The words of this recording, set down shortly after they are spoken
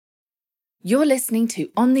You're listening to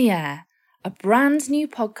On the Air, a brand new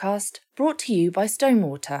podcast brought to you by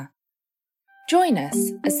Stonewater. Join us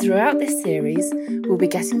as throughout this series, we'll be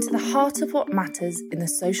getting to the heart of what matters in the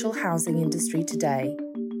social housing industry today.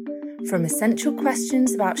 From essential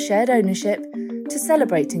questions about shared ownership to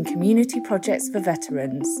celebrating community projects for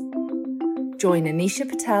veterans. Join Anisha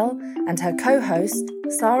Patel and her co-host,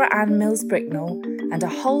 Sarah Ann Mills-Bricknell, and a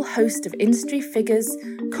whole host of industry figures,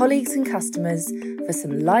 colleagues and customers for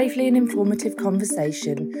some lively and informative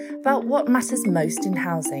conversation about what matters most in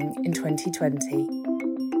housing in 2020.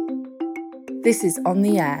 This is On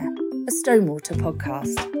the Air, a Stonewater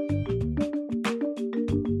podcast.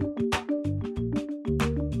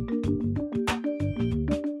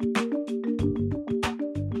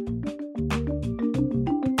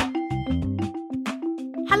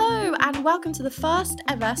 Hello and welcome to the first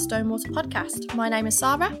ever Stonewater podcast. My name is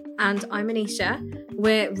Sarah. And I'm Anisha.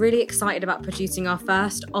 We're really excited about producing our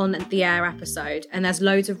first On the Air episode, and there's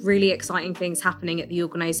loads of really exciting things happening at the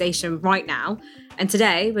organisation right now. And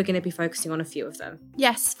today we're going to be focusing on a few of them.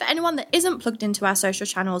 Yes, for anyone that isn't plugged into our social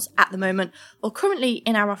channels at the moment or currently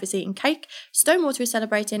in our office eating cake, Stonewater is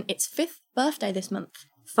celebrating its 5th birthday this month.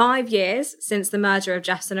 5 years since the merger of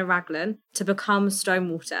Jeffson and Raglan to become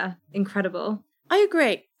Stonewater. Incredible. I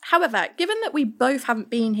agree. However, given that we both haven't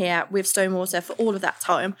been here with Stonewater for all of that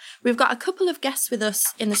time, we've got a couple of guests with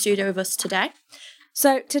us in the studio with us today.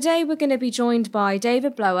 So today we're going to be joined by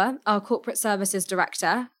David Blower, our Corporate Services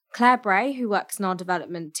Director, Claire Bray, who works in our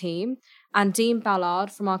development team, and Dean Ballard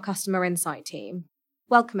from our Customer Insight team.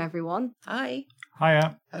 Welcome, everyone. Hi.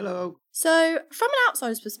 Hiya. Hello. So, from an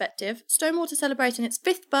outsider's perspective, Stonewater celebrating its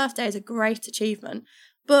 5th birthday is a great achievement.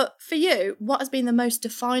 But for you, what has been the most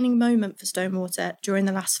defining moment for Stonewater during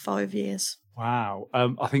the last 5 years? Wow.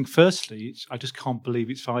 I think firstly, I just can't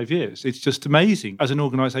believe it's 5 years. It's just amazing. As an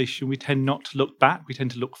organisation, we tend not to look back. We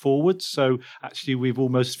tend to look forwards. So actually, we've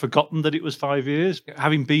almost forgotten that it was 5 years.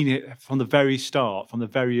 Having been here from the very start, from the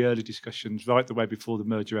very early discussions, right the way before the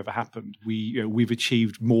merger ever happened, we've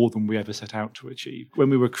achieved more than we ever set out to achieve. When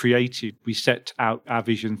we were created, we set out our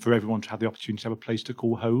vision for everyone to have the opportunity to have a place to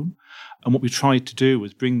call home. And what we tried to do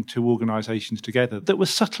was bring two organisations together that were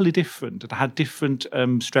subtly different and had different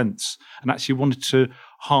strengths, and actually wanted to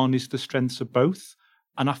harness the strengths of both.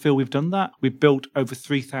 And I feel we've done that. We've built over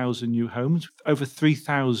 3,000 new homes. Over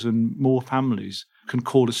 3,000 more families can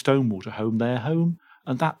call a Stonewater home their home.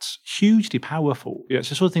 And that's hugely powerful. Yeah, it's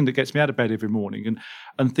the sort of thing that gets me out of bed every morning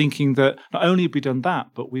and thinking that not only have we done that,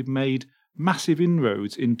 but we've made massive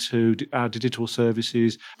inroads into our digital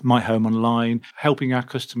services, My Home Online, helping our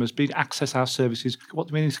customers access our services, what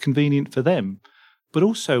they mean is convenient for them. But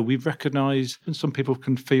also we've recognised, and some people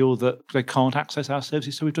can feel that they can't access our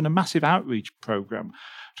services, so we've done a massive outreach programme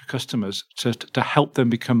to customers to help them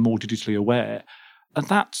become more digitally aware. And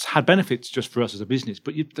that's had benefits just for us as a business,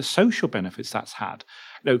 but the social benefits that's had.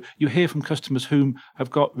 You hear from customers who have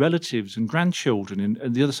got relatives and grandchildren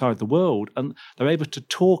in the other side of the world, and they're able to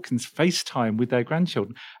talk and FaceTime with their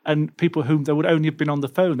grandchildren. And people whom they would only have been on the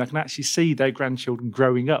phone, they can actually see their grandchildren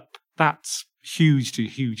growing up. That's hugely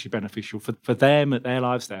beneficial for them at their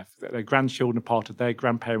lives. Their grandchildren are part of their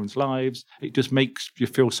grandparents' lives. It just makes you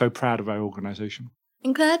feel so proud of our organisation.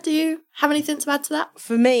 And Claire, do you have anything to add to that?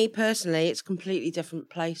 For me personally, it's a completely different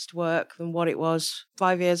place to work than what it was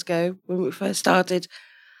 5 years ago when we first started.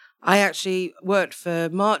 I actually worked for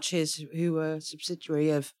Marches, who were a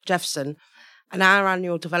subsidiary of Jeffson, and our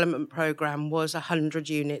annual development programme was 100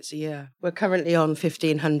 units a year. We're currently on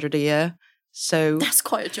 1,500 a year. So that's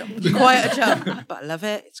quite a jump. Quite a jump, but I love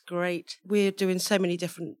it. It's great. We're doing so many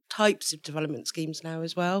different types of development schemes now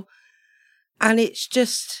as well. And it's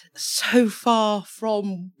just so far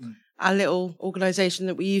from our little organisation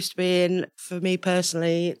that we used to be in. For me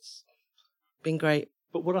personally, it's been great.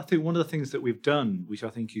 But what I think one of the things that we've done, which I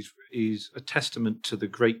think is a testament to the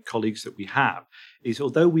great colleagues that we have, is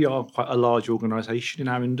although we are quite a large organisation in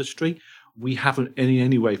our industry, we haven't in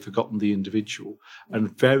any way forgotten the individual,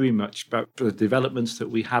 and very much about the developments that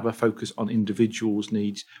we have a focus on individuals'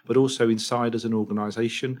 needs, but also inside as an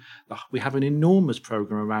organisation. We have an enormous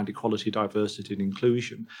programme around equality, diversity and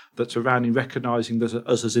inclusion that's around in recognising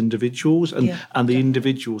us as individuals and the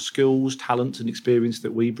individual skills, talents and experience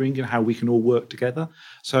that we bring and how we can all work together.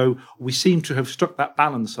 So we seem to have struck that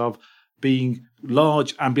balance of being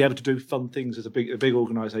large and be able to do fun things as big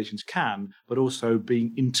organisations can, but also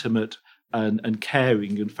being intimate and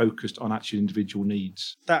caring and focused on actual individual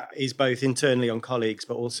needs. That is both internally on colleagues,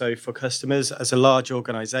 but also for customers. As a large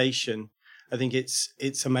organisation, I think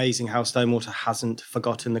it's amazing how Stonewater hasn't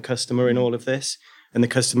forgotten the customer in all of this, and the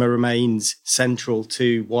customer remains central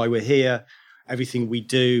to why we're here everything we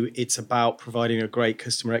do, it's about providing a great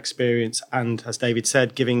customer experience. And as David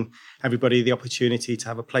said, giving everybody the opportunity to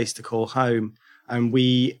have a place to call home. And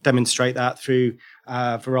we demonstrate that through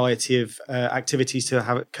a variety of activities to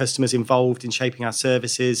have customers involved in shaping our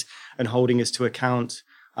services and holding us to account.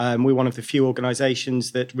 We're one of the few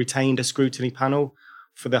organisations that retained a scrutiny panel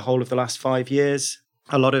for the whole of the last 5 years.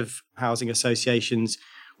 A lot of housing associations,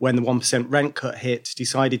 when the 1% rent cut hit,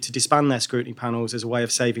 decided to disband their scrutiny panels as a way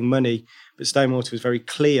of saving money. But Stonewater was very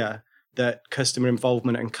clear that customer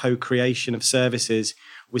involvement and co-creation of services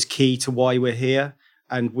was key to why we're here.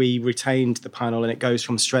 And we retained the panel, and it goes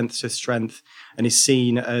from strength to strength and is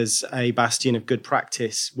seen as a bastion of good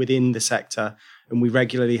practice within the sector. And we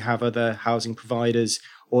regularly have other housing providers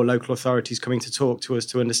or local authorities coming to talk to us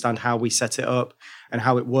to understand how we set it up and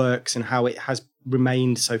how it works and how it has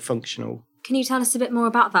remained so functional. Can you tell us a bit more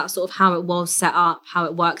about that, sort of how it was set up, how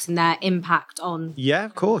it works and their impact on... Yeah,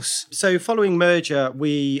 of course. So following merger,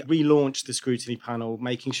 we relaunched the scrutiny panel,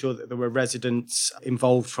 making sure that there were residents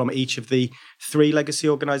involved from each of the 3 legacy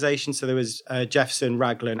organisations. So there was Jefferson,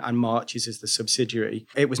 Raglan and Marches as the subsidiary.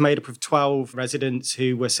 It was made up of 12 residents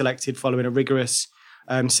who were selected following a rigorous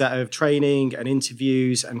set of training and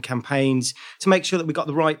interviews and campaigns to make sure that we got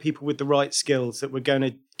the right people with the right skills that were going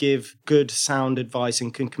to give good, sound advice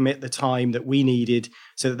and can commit the time that we needed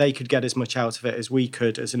so that they could get as much out of it as we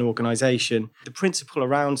could as an organisation. The principle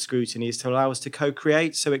around scrutiny is to allow us to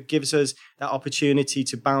co-create, so it gives us that opportunity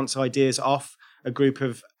to bounce ideas off a group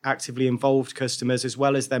of actively involved customers, as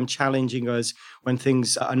well as them challenging us when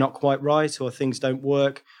things are not quite right or things don't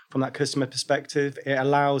work from that customer perspective. It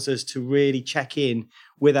allows us to really check in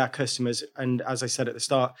with our customers. And as I said at the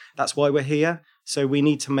start, that's why we're here. So we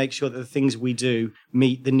need to make sure that the things we do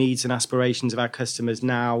meet the needs and aspirations of our customers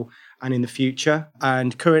now and in the future.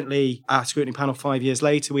 And currently, our scrutiny panel 5 years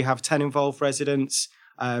later, we have 10 involved residents,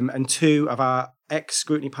 and 2 of our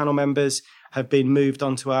ex-scrutiny panel members have been moved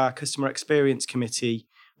onto our customer experience committee,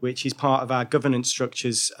 which is part of our governance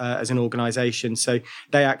structures as an organisation. So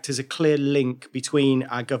they act as a clear link between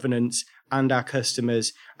our governance and our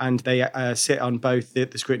customers, and they sit on both the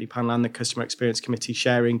scrutiny panel and the customer experience committee,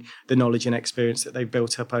 sharing the knowledge and experience that they've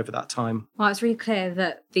built up over that time. Well, it's really clear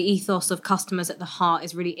that the ethos of customers at the heart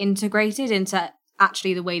is really integrated into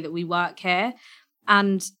actually the way that we work here.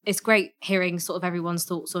 And it's great hearing sort of everyone's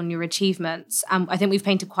thoughts on your achievements. I think we've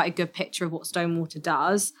painted quite a good picture of what Stonewater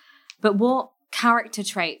does. But what character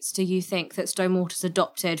traits do you think that Stonewater's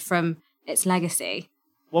adopted from its legacy?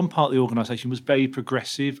 One part of the organisation was very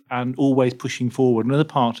progressive and always pushing forward. Another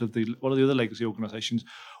part of one of the other legacy organisations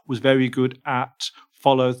was very good at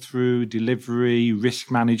follow-through, delivery,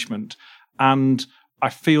 risk management. And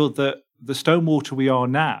I feel that the Stonewater we are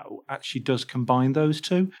now actually does combine those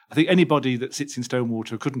two. I think anybody that sits in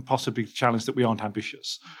Stonewater couldn't possibly challenge that we aren't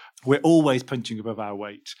ambitious. We're always punching above our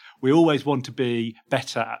weight. We always want to be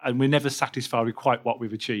better, and we're never satisfied with quite what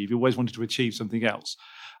we've achieved. We always wanted to achieve something else.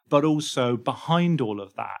 But also behind all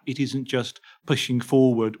of that, it isn't just pushing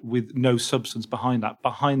forward with no substance behind that.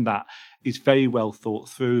 Behind that is very well thought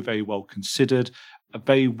through, very well considered, a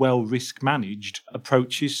very well risk managed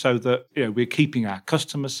approaches, so that we're keeping our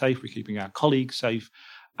customers safe, we're keeping our colleagues safe,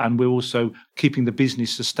 and we're also keeping the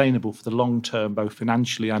business sustainable for the long term, both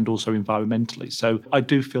financially and also environmentally. So I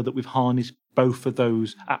do feel that we've harnessed both of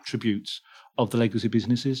those attributes of the legacy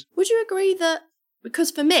businesses. Would you agree that,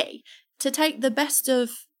 because for me, to take the best of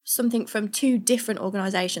something from 2 different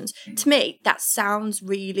organisations, to me, that sounds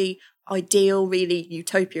really ideal, really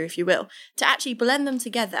utopia, if you will. To actually blend them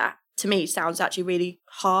together, to me, sounds actually really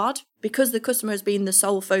hard, because the customer has been the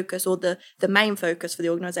sole focus or the main focus for the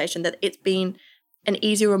organisation, that it's been an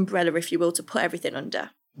easier umbrella, if you will, to put everything under.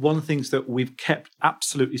 One of the things that we've kept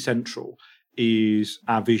absolutely central is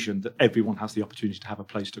our vision that everyone has the opportunity to have a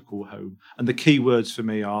place to call home. And the key words for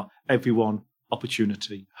me are everyone,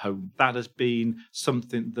 opportunity, home. That has been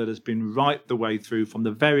something that has been right the way through from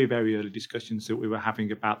the very, very early discussions that we were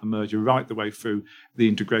having about the merger, right the way through the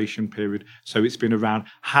integration period. So it's been around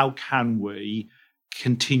how can we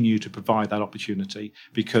continue to provide that opportunity,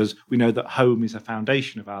 because we know that home is a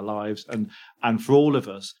foundation of our lives, and for all of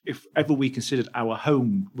us, if ever we considered our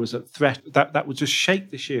home was at threat, that would just shake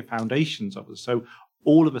the sheer foundations of us. So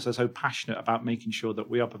all of us are so passionate about making sure that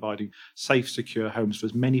we are providing safe, secure homes for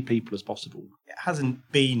as many people as possible. It hasn't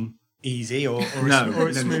been easy or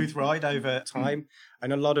a smooth ride over time.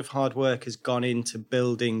 And a lot of hard work has gone into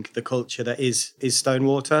building the culture that is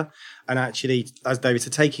Stonewater. And actually, as David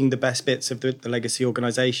said, taking the best bits of the legacy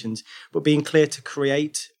organisations, but being clear to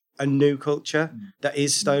create a new culture that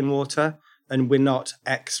is Stonewater. And we're not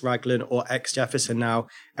ex-Raglan or ex-Jefferson now.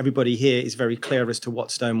 Everybody here is very clear as to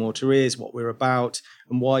what Stonewater is, what we're about,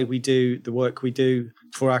 and why we do the work we do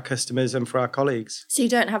for our customers and for our colleagues. So you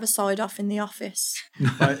don't have a side off in the office?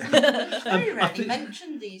 Very rarely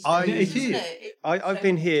mentioned these days, isn't it? I've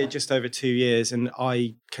been here just over 2 years, and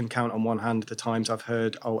I can count on one hand the times I've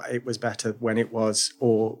heard, oh, it was better when it was,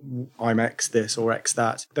 or I'm X this or X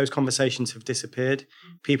that. Those conversations have disappeared.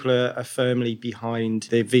 People are firmly behind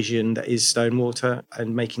the vision that is Stonewater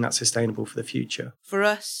and making that sustainable for the future. For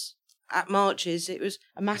us at Marches, it was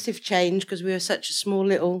a massive change because we were such a small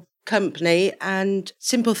little company, and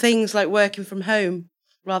simple things like working from home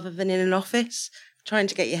rather than in an office, trying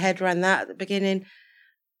to get your head around that at the beginning.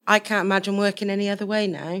 I can't imagine working any other way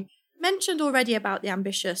now. Mentioned already about the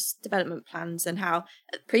ambitious development plans and how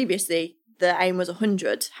previously the aim was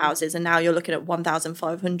 100 houses and now you're looking at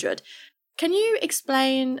 1,500. Can you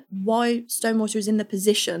explain why Stonewater is in the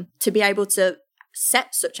position to be able to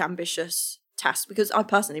set such ambitious tasks? Because I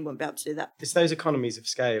personally wouldn't be able to do that. It's those economies of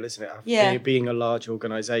scale, isn't it? Yeah. Being a large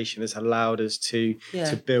organisation has allowed us to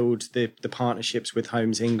build the partnerships with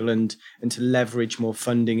Homes England and to leverage more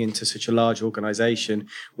funding into such a large organisation,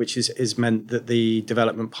 which has meant that the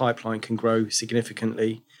development pipeline can grow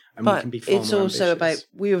significantly. And we can be far it's more also ambitious.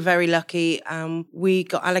 about, we were very lucky. We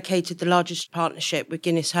got allocated the largest partnership with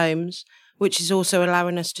Guinness Homes, which is also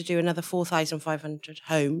allowing us to do another 4,500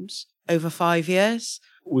 homes over 5 years.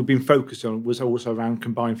 We've been focused on was also around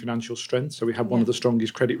combined financial strength. So we have one of the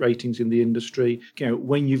strongest credit ratings in the industry. You know,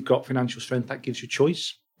 when you've got financial strength, that gives you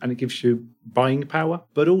choice and it gives you buying power.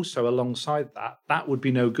 But also alongside that, that would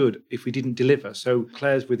be no good if we didn't deliver. So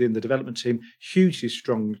Claire's within the development team, hugely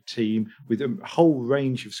strong team with a whole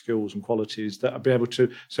range of skills and qualities that are be able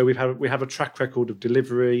to. So we have a track record of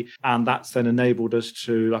delivery, and that's then enabled us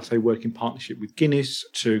to, like I say, work in partnership with Guinness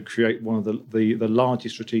to create one of the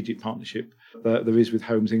largest strategic partnership that there is with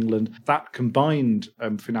Homes England. That combined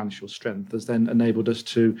financial strength has then enabled us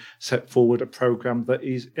to set forward a programme that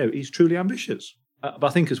is truly ambitious. But I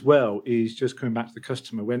think as well is just coming back to the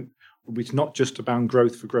customer, when it's not just about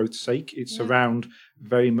growth for growth's sake, it's around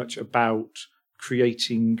very much about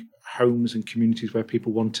creating homes and communities where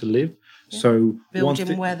people want to live. Yeah. So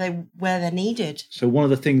building where they're needed. So one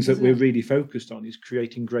of the things that we're really focused on is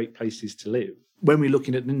creating great places to live. When we're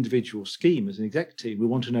looking at an individual scheme as an exec team, we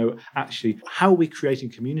want to know actually how are we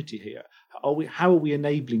creating community here? How are we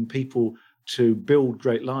enabling people to build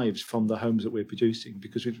great lives from the homes that we're producing?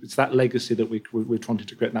 Because it's that legacy that we're trying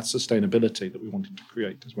to create, and that sustainability that we wanted to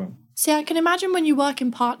create as well. See, I can imagine when you work in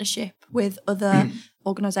partnership with other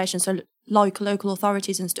organisations, so like local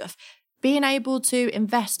authorities and stuff, being able to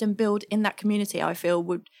invest and build in that community, I feel,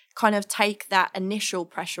 would kind of take that initial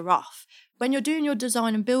pressure off. When you're doing your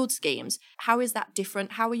design and build schemes, how is that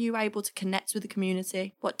different? How are you able to connect with the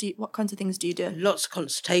community? What kinds of things do you do? Lots of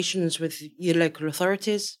consultations with your local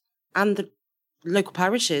authorities and the local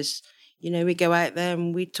parishes. You know, we go out there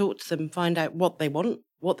and we talk to them, find out what they want,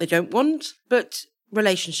 what they don't want. But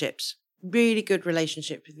relationships, really good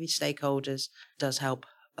relationship with these stakeholders does help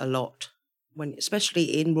a lot, especially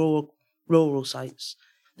in rural sites.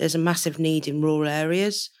 There's a massive need in rural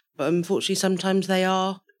areas, but unfortunately sometimes they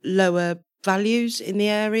are lower values in the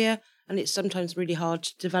area, and it's sometimes really hard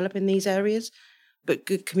to develop in these areas. But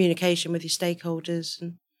good communication with your stakeholders,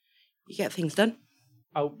 and you get things done.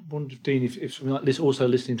 I wonder, Dean, if something like this, also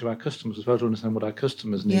listening to our customers as well to understand what our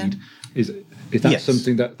customers need, is that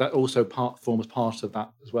something that also forms part of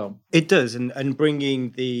that as well? It does, and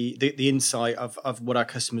bringing the insight of what our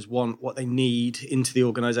customers want, what they need into the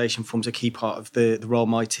organisation forms a key part of the role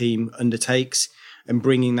my team undertakes, and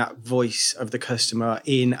bringing that voice of the customer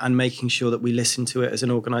in and making sure that we listen to it as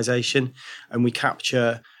an organisation, and we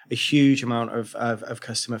capture a huge amount of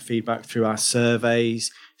customer feedback through our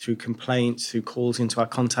surveys, through complaints, through calls into our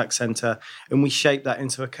contact centre, and we shape that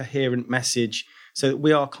into a coherent message so that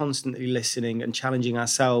we are constantly listening and challenging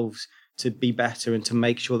ourselves to be better and to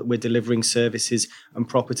make sure that we're delivering services and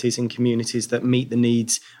properties in communities that meet the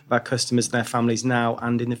needs of our customers and their families now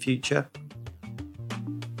and in the future.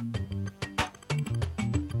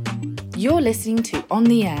 You're listening to On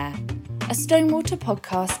the Air, a Stonewater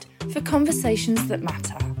podcast for conversations that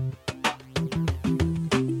matter.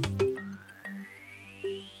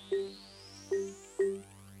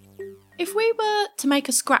 If we were to make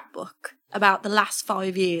a scrapbook about the last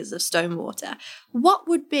 5 years of Stonewater, what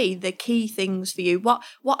would be the key things for you? What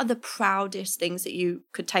are the proudest things that you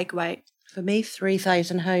could take away? For me,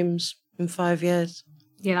 3,000 homes in 5 years.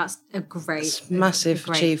 Yeah, that's a great, massive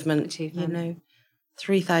achievement. You know,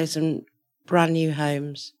 3,000 brand new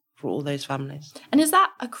homes. for all those families. And is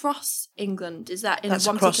that across England? Is that in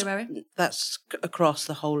one particular area? That's across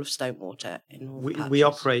the whole of Stonewater. In all the We patches.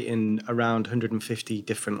 operate in around 150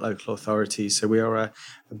 different local authorities, so we are a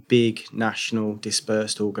big national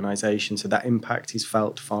dispersed organisation, so that impact is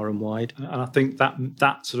felt far and wide. And I think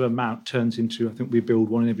that sort of amount turns into, I think we build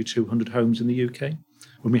 1 in every 200 homes in the UK.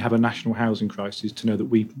 When we have a national housing crisis, to know that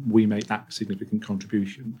we make that significant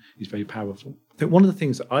contribution is very powerful. I think one of the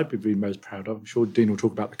things that I'd be really most proud of, I'm sure Dean will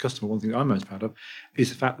talk about the customer, one thing that I'm most proud of is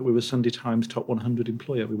the fact that we were Sunday Times top 100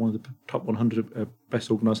 employer. We're one of the top 100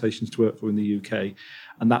 best organisations to work for in the UK.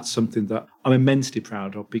 And that's something that I'm immensely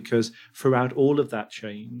proud of, because throughout all of that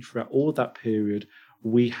change, throughout all of that period,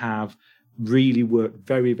 we have really worked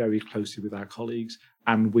very, very closely with our colleagues,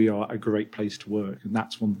 and we are a great place to work. And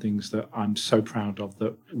that's one of the things that I'm so proud of,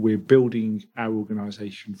 that we're building our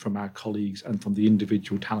organisation from our colleagues and from the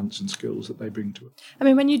individual talents and skills that they bring to it. I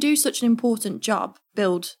mean, when you do such an important job,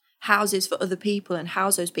 build houses for other people and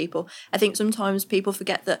house those people, I think sometimes people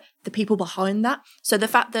forget that the people behind that. So the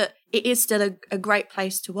fact that it is still a great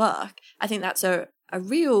place to work, I think that's a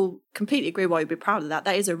real, completely agree why you'd be proud of that.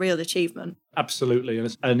 That is a real achievement. Absolutely.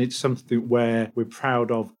 And it's something where we're proud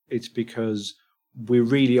of. It's because we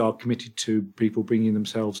really are committed to people bringing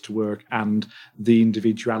themselves to work and the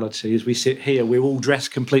individuality. As we sit here, we're all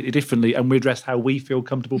dressed completely differently, and we're dressed how we feel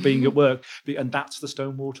comfortable being at work. And that's the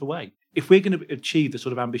Stonewater way. If we're going to achieve the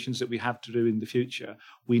sort of ambitions that we have to do in the future,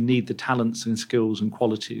 we need the talents and skills and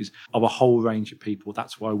qualities of a whole range of people.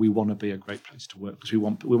 That's why we want to be a great place to work, because we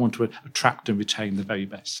want to attract and retain the very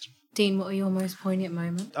best. Dean, what are your most poignant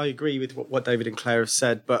moments? I agree with what David and Claire have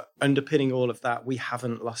said, but underpinning all of that, we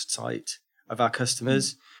haven't lost sight of our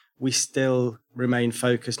customers. We still remain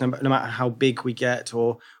focused, no matter how big we get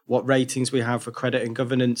or what ratings we have for credit and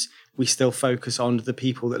governance, we still focus on the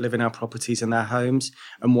people that live in our properties and their homes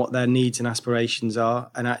and what their needs and aspirations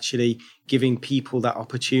are, and actually giving people that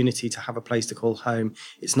opportunity to have a place to call home.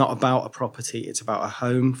 It's not about a property, it's about a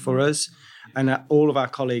home for us. And all of our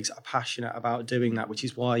colleagues are passionate about doing that, which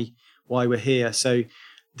is why we're here. So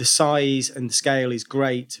the size and the scale is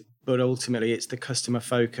great, but ultimately it's the customer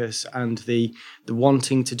focus and the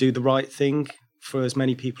wanting to do the right thing for as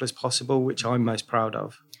many people as possible, which I'm most proud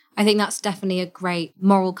of. I think that's definitely a great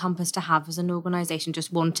moral compass to have as an organisation,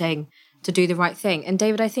 just wanting to do the right thing. And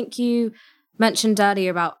David, I think you mentioned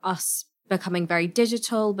earlier about us becoming very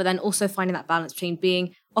digital, but then also finding that balance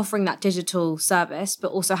between offering that digital service,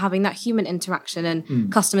 but also having that human interaction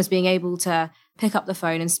and customers being able to pick up the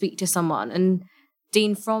phone and speak to someone. And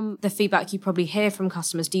Dean, from the feedback you probably hear from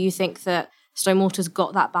customers, do you think that Stonewater's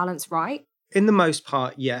got that balance right? In the most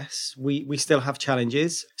part, yes. We still have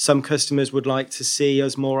challenges. Some customers would like to see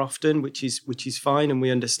us more often, which is fine, and we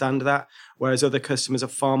understand that. Whereas other customers are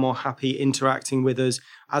far more happy interacting with us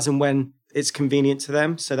as and when it's convenient to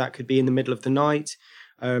them. So that could be in the middle of the night.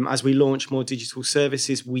 As we launch more digital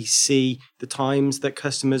services, we see the times that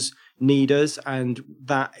customers need us, and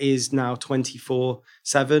that is now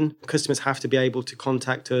 24/7. Customers have to be able to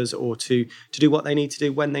contact us or to do what they need to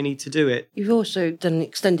do when they need to do it. You've also done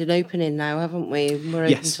extended opening now, haven't we? We're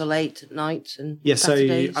open till 8 at night and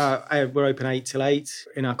Saturdays. So we're open 8 till 8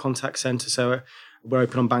 in our contact centre. So we're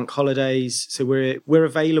open on bank holidays. So we're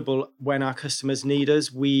available when our customers need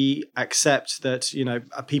us. We accept that,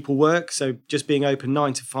 people work. So just being open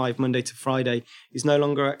 9 to 5, Monday to Friday is no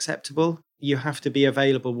longer acceptable. You have to be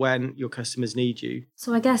available when your customers need you.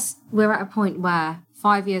 So I guess we're at a point where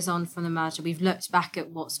 5 years on from the merger, we've looked back at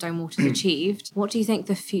what Stonewater's achieved. What do you think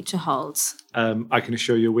the future holds? I can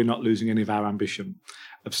assure you we're not losing any of our ambition.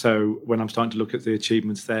 So when I'm starting to look at the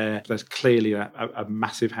achievements there's clearly a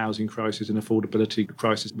massive housing crisis and affordability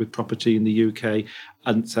crisis with property in the UK.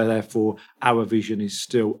 And so therefore our vision is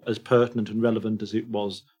still as pertinent and relevant as it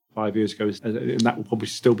was 5 years ago, and that will probably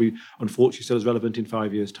still be, unfortunately, still as relevant in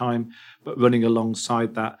 5 years' time. But running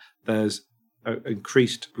alongside that, there's an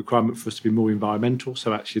increased requirement for us to be more environmental.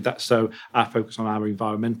 So actually, so our focus on our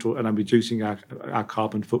environmental and on reducing our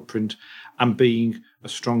carbon footprint and being a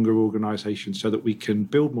stronger organisation so that we can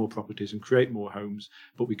build more properties and create more homes,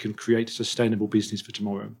 but we can create a sustainable business for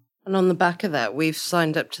tomorrow. And on the back of that, we've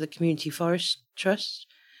signed up to the Community Forest Trust,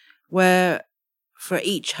 where for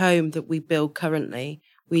each home that we build currently,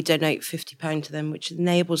 we donate £50 to them, which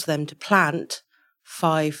enables them to plant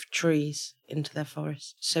 5 trees into their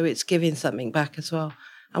forest. So it's giving something back as well.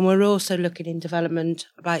 And we're also looking in development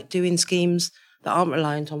about doing schemes that aren't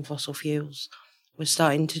reliant on fossil fuels. We're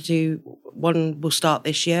starting to do one, we'll start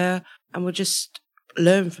this year, and we'll just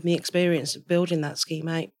learn from the experience of building that scheme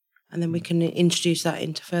out. And then we can introduce that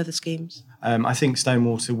into further schemes. I think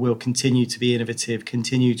Stonewater will continue to be innovative,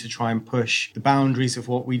 continue to try and push the boundaries of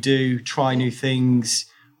what we do, try new things,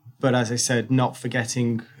 But as I said, not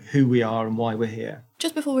forgetting who we are and why we're here.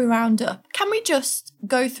 Just before we round up, can we just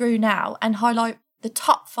go through now and highlight the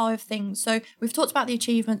top 5 things? So we've talked about the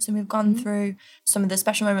achievements and we've gone through some of the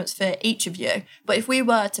special moments for each of you. But if we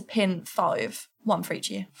were to pin 5, one for each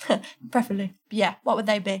of you, preferably, yeah, what would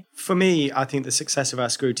they be? For me, I think the success of our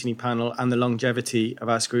scrutiny panel and the longevity of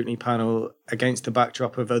our scrutiny panel against the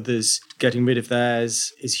backdrop of others getting rid of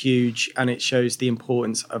theirs is huge, and it shows the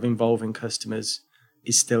importance of involving customers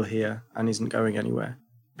is still here and isn't going anywhere.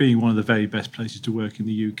 Being one of the very best places to work in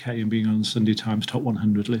the UK and being on the Sunday Times top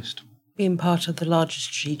 100 list. Being part of the largest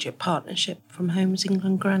strategic partnership from Homes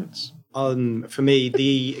England grants. For me,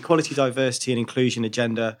 the equality, diversity and inclusion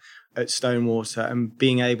agenda at Stonewater and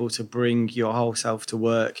being able to bring your whole self to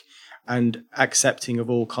work and accepting of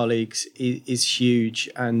all colleagues is huge,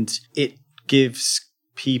 and it gives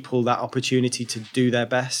people that opportunity to do their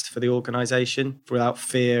best for the organisation without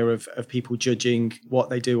fear of people judging what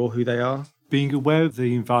they do or who they are. Being aware of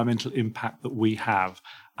the environmental impact that we have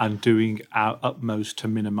and doing our utmost to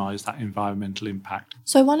minimise that environmental impact.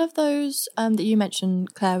 So one of those that you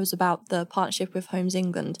mentioned, Claire, was about the partnership with Homes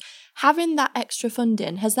England. Having that extra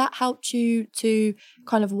funding, has that helped you to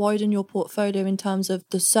kind of widen your portfolio in terms of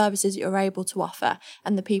the services that you're able to offer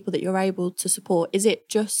and the people that you're able to support? Is it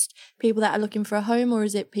just people that are looking for a home, or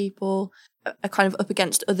is it people are kind of up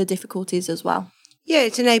against other difficulties as well? Yeah,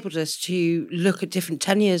 it's enabled us to look at different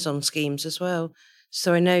tenures on schemes as well.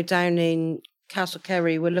 So I know down in Castle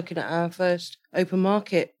Kerry, we're looking at our first open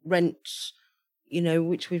market rents,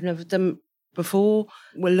 which we've never done before.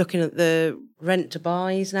 We're looking at the rent to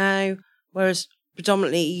buys now, whereas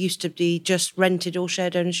predominantly it used to be just rented or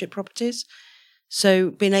shared ownership properties.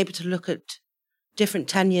 So being able to look at different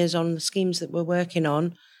tenures on the schemes that we're working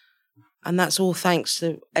on, and that's all thanks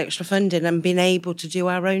to extra funding and being able to do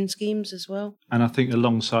our own schemes as well. And I think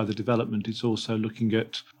alongside the development, it's also looking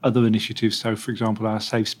at other initiatives. So, for example, our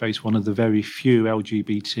Safe Space, one of the very few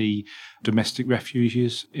LGBT domestic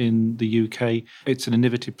refuges in the UK. It's an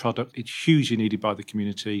innovative product. It's hugely needed by the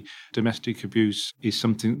community. Domestic abuse is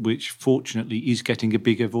something which, fortunately, is getting a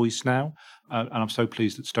bigger voice now. And I'm so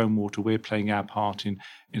pleased that Stonewater, we're playing our part in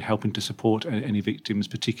helping to support any victims,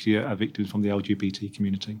 particularly our victims from the LGBT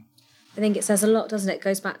community. I think it says a lot, doesn't it? It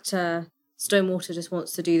goes back to Stonewater just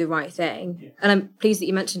wants to do the right thing. Yeah. And I'm pleased that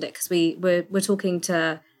you mentioned it, because we're talking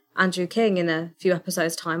to Andrew King in a few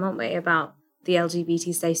episodes' time, aren't we, about the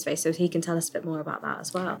LGBT safe space, so he can tell us a bit more about that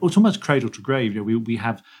as well. Well, it's almost cradle to grave. We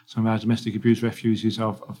have some of our domestic abuse refuges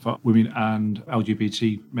of women and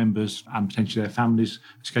LGBT members and potentially their families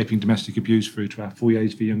escaping domestic abuse, through to our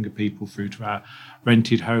foyers for younger people, through to our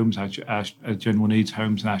rented homes, our general needs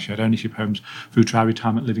homes and our shared ownership homes, through to our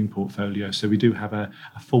retirement living portfolio. So we do have a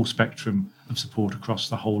full spectrum of support across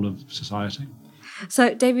the whole of society.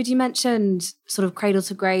 So, David, you mentioned sort of cradle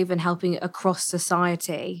to grave and helping across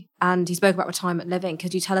society, and you spoke about retirement living.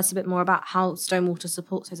 Could you tell us a bit more about how Stonewater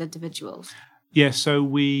supports those individuals? Yeah, so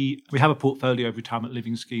we have a portfolio of retirement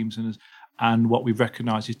living schemes, and what we've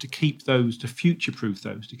recognised is to keep those, to future-proof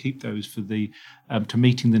those, to keep those for the to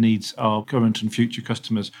meeting the needs of current and future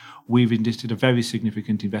customers. We've invested a very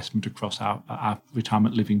significant investment across our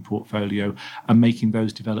retirement living portfolio and making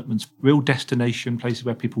those developments real destination places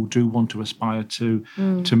where people do want to aspire to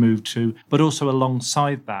move to. But also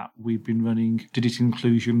alongside that, we've been running digital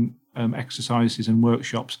inclusion exercises and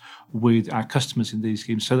workshops with our customers in these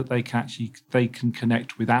schemes, so that they can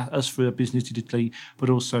connect with us through a business digitally, but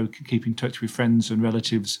also can keep in touch with friends and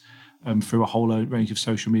relatives through a whole range of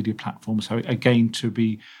social media platforms. So again, to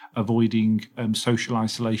be avoiding social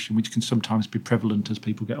isolation, which can sometimes be prevalent as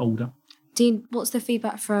people get older. Dean, what's the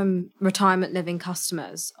feedback from retirement living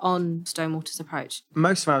customers on Stonewater's approach?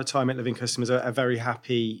 Most of our retirement living customers are very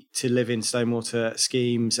happy to live in Stonewater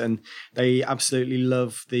schemes, and they absolutely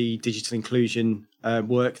love the digital inclusion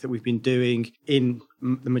work that we've been doing in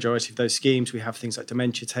the majority of those schemes. We have things like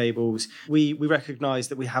dementia tables. We recognise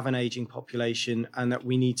that we have an ageing population and that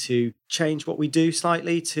we need to change what we do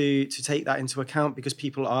slightly to take that into account, because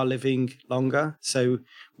people are living longer. So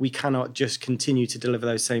we cannot just continue to deliver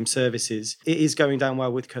those same services. It is going down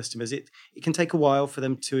well with customers. It can take a while for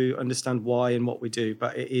them to understand why and what we do,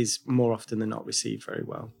 but it is more often than not received very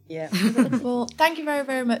well. Yeah. Well, thank you very,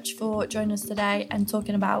 very much for joining us today and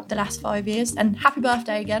talking about the last 5 years. And happy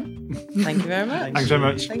birthday again. Thank you very much. Thanks very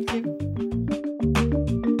much. Thank you.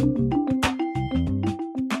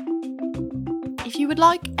 If you would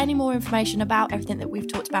like any more information about everything that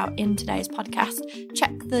we've talked about in today's podcast,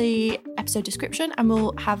 check the episode description and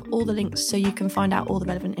we'll have all the links so you can find out all the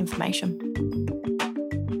relevant information.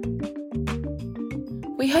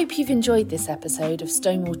 We hope you've enjoyed this episode of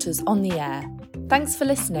Stonewater's On the Air. Thanks for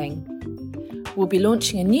listening. We'll be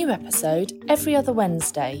launching a new episode every other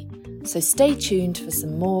Wednesday, so stay tuned for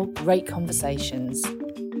some more great conversations.